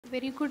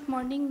Very good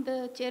morning,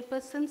 the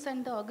chairpersons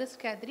and the august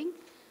gathering.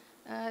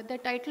 The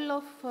title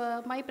of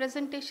my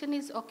presentation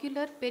is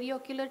Ocular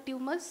Periocular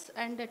Tumors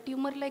and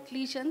Tumor-like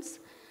Lesions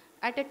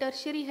at a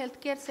Tertiary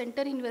Healthcare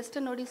Center in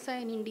Western Odisha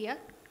in India.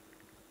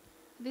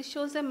 This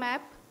shows a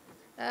map.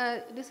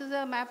 This is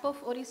a map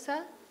of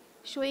Odisha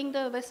showing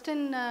the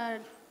western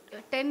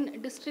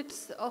 10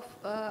 districts of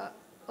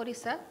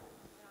Odisha.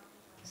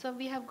 So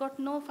we have got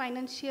no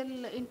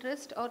financial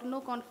interest or no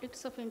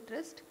conflicts of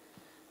interest.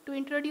 To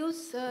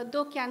introduce,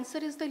 though cancer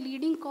is the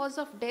leading cause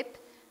of death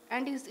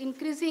and is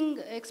increasing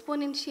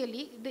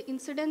exponentially, the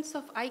incidence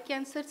of eye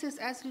cancers is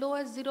as low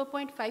as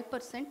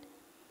 0.5%.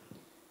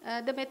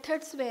 The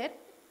methods were,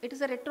 it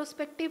is a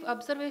retrospective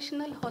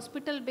observational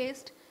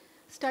hospital-based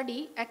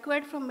study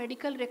acquired from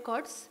medical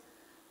records,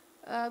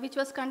 which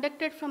was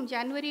conducted from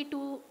January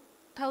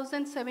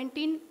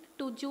 2017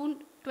 to June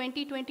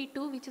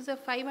 2022, which is a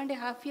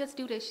 5.5 years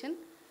duration.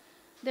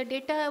 The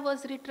data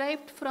was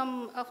retrieved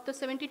from of the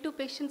 72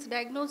 patients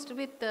diagnosed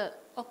with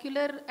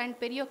ocular and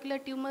periocular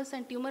tumors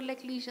and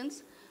tumor-like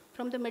lesions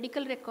from the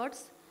medical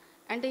records,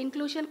 and the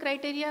inclusion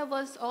criteria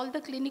was all the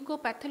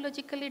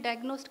clinico-pathologically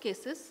diagnosed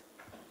cases.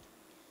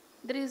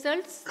 The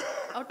results,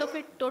 out of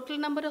a total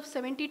number of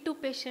 72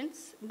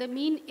 patients, the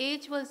mean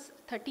age was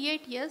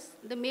 38 years,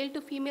 the male to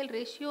female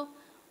ratio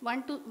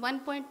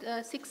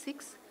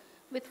 1.66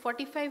 with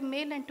 45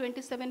 male and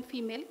 27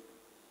 female.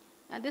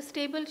 This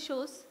table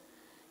shows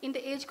in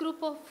the age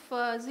group of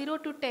 0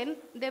 to 10,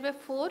 there were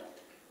 4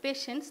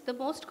 patients. The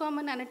most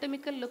common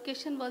anatomical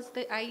location was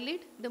the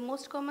eyelid. The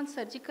most common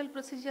surgical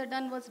procedure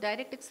done was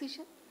direct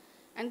excision.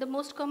 And the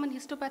most common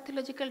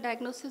histopathological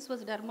diagnosis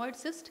was dermoid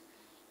cyst.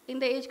 In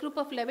the age group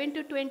of 11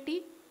 to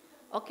 20,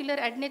 ocular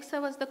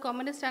adnexa was the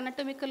commonest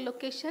anatomical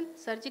location.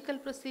 Surgical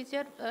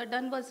procedure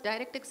done was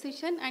direct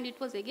excision, and it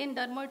was again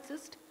dermoid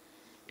cyst.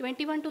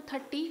 21 to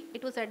 30,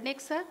 it was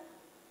adnexa.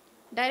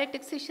 Direct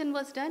excision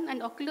was done,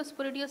 and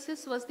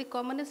oculosporidiosis was the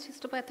commonest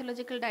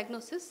histopathological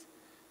diagnosis.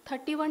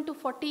 31 to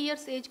 40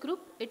 years age group,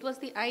 it was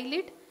the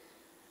eyelid,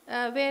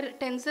 where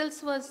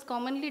tensils was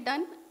commonly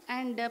done,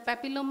 and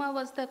papilloma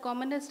was the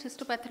commonest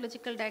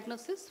histopathological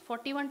diagnosis.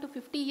 41 to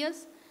 50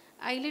 years,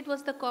 eyelid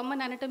was the common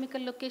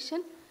anatomical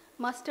location.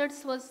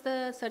 Mustards was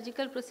the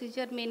surgical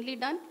procedure mainly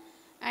done,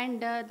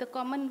 and the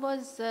common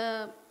was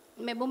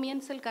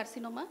meibomian cell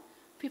carcinoma.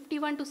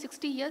 51 to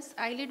 60 years,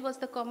 eyelid was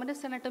the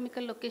commonest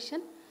anatomical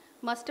location.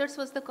 Mustards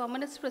was the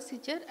commonest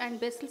procedure, and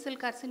basal cell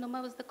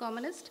carcinoma was the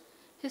commonest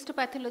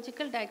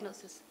histopathological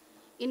diagnosis.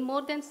 In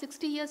more than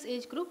 60 years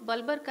age group,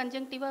 bulbar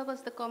conjunctiva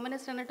was the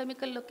commonest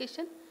anatomical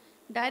location.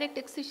 Direct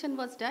excision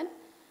was done,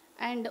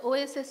 and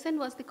OSSN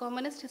was the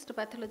commonest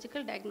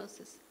histopathological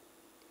diagnosis.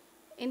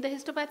 In the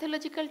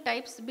histopathological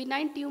types,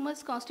 benign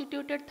tumors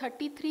constituted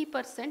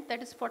 33%,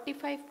 that is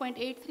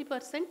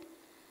 45.83%,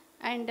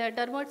 and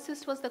dermoid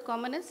cyst was the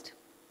commonest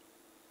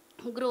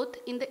growth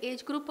in the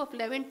age group of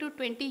 11 to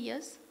 20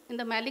 years. In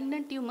the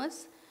malignant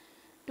tumors,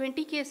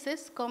 20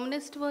 cases,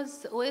 commonest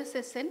was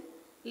OSSN,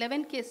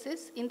 11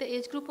 cases in the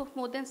age group of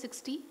more than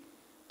 60.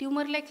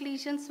 Tumor-like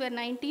lesions were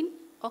 19.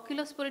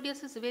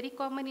 Oculosporidiosis is very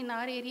common in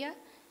our area.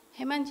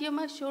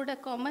 Hemangioma showed a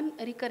common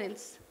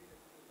recurrence.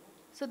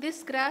 So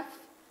this graph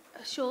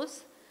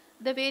shows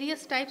the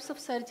various types of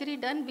surgery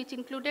done, which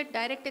included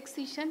direct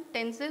excision,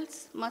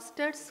 tensils,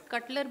 mustards,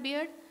 cutler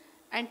beard,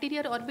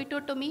 anterior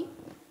orbitotomy,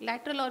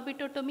 lateral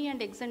orbitotomy,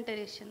 and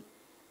exenteration.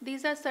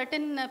 These are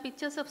certain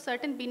pictures of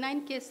certain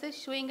benign cases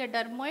showing a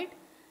dermoid,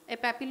 a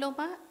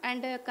papilloma,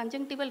 and a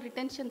conjunctival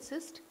retention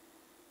cyst.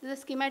 This is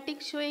a schematic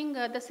showing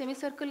the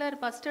semicircular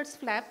mustards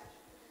flap,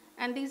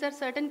 and these are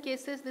certain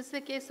cases. This is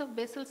a case of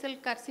basal cell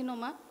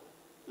carcinoma,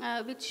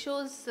 which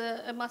shows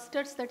a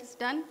mustards that is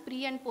done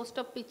pre and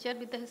post-op picture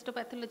with the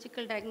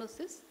histopathological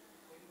diagnosis.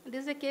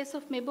 This is a case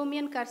of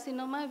meibomian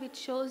carcinoma, which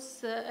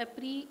shows a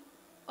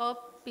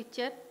pre-op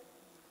picture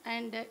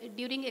and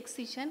during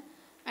excision,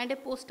 and a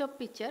post-op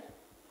picture.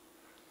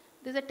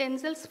 There is a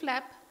tensils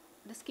flap.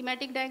 The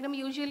schematic diagram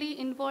usually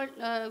involved,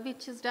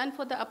 which is done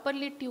for the upper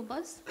lid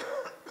tumors,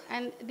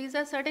 and these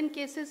are certain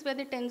cases where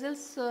the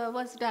tensils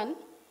was done.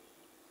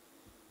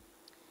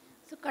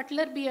 So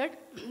cutler beard,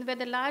 where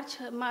the large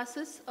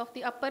masses of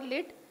the upper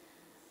lid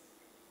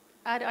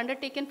are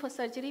undertaken for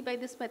surgery by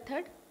this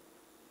method.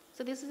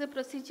 So this is a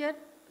procedure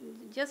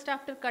just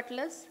after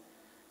cutler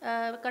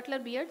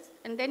beards,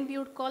 and then we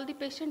would call the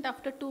patient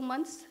after 2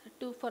 months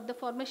for the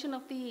formation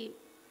of the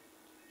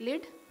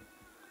lid.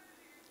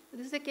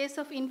 This is a case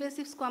of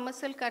invasive squamous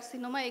cell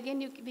carcinoma.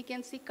 Again, we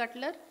can see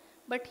cutler,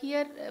 but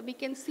here we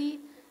can see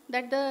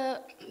that the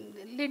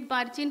lid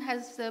margin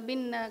has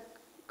been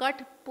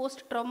cut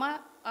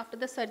post-trauma after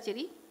the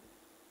surgery.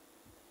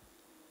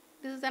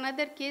 This is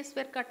another case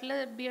where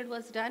cutler beard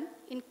was done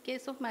in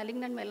case of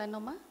malignant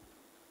melanoma.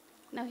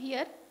 Now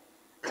here,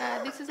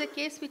 this is a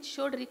case which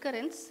showed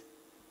recurrence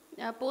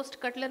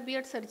post-cutler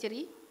beard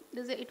surgery.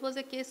 It was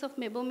a case of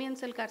meibomian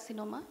cell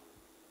carcinoma.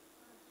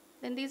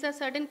 Then these are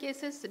certain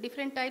cases,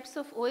 different types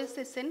of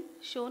OSSN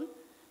shown,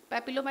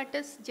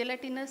 papillomatous,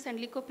 gelatinous, and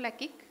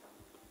leukoplakic.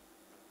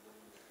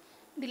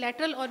 The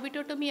lateral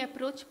orbitotomy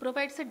approach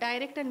provides a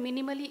direct and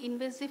minimally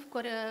invasive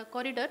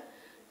corridor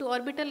to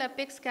orbital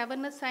apex,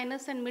 cavernous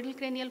sinus, and middle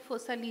cranial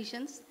fossa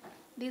lesions.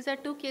 These are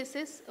two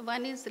cases.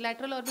 One is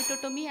lateral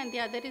orbitotomy and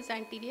the other is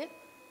anterior.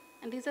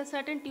 And these are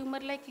certain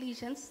tumor-like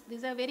lesions.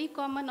 These are very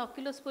common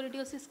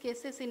oculosporidiosis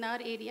cases in our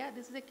area.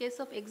 This is a case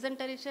of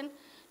exenteration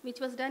which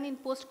was done in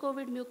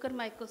post-COVID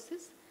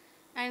mucormycosis.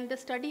 And the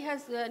study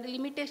has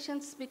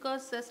limitations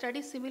because the study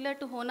is similar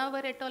to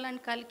Honavar et al.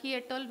 And Kalki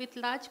et al. With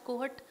large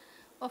cohort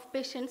of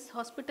patients,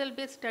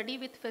 hospital-based study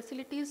with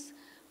facilities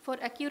for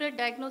accurate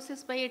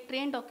diagnosis by a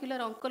trained ocular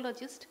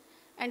oncologist,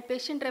 and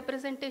patient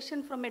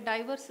representation from a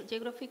diverse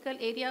geographical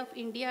area of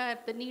India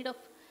at the need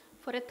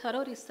for a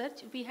thorough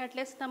research. We had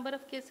less number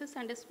of cases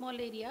and a small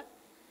area.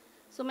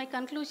 So my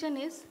conclusion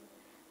is,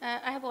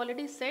 I have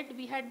already said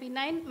we had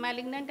benign,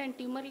 malignant and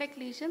tumor-like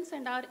lesions,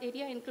 and our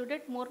area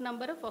included more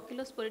number of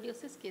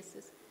oculosporidiosis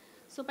cases.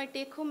 So my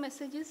take-home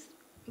message is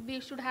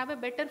we should have a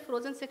better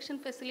frozen section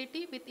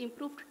facility with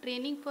improved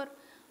training for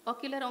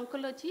ocular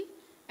oncology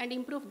and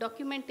improved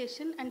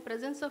documentation and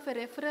presence of a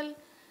referral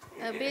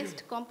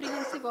based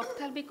comprehensive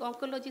ophthalmic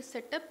oncology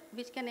setup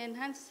which can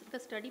enhance the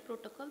study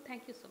protocol.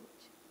 Thank you so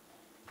much.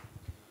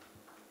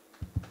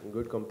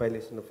 Good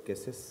compilation of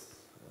cases.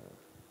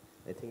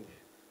 I think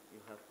you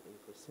have any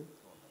question?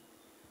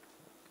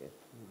 Okay.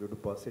 Due to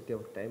paucity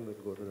of time, we'll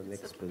go to the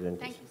next presentation.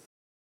 Thank you.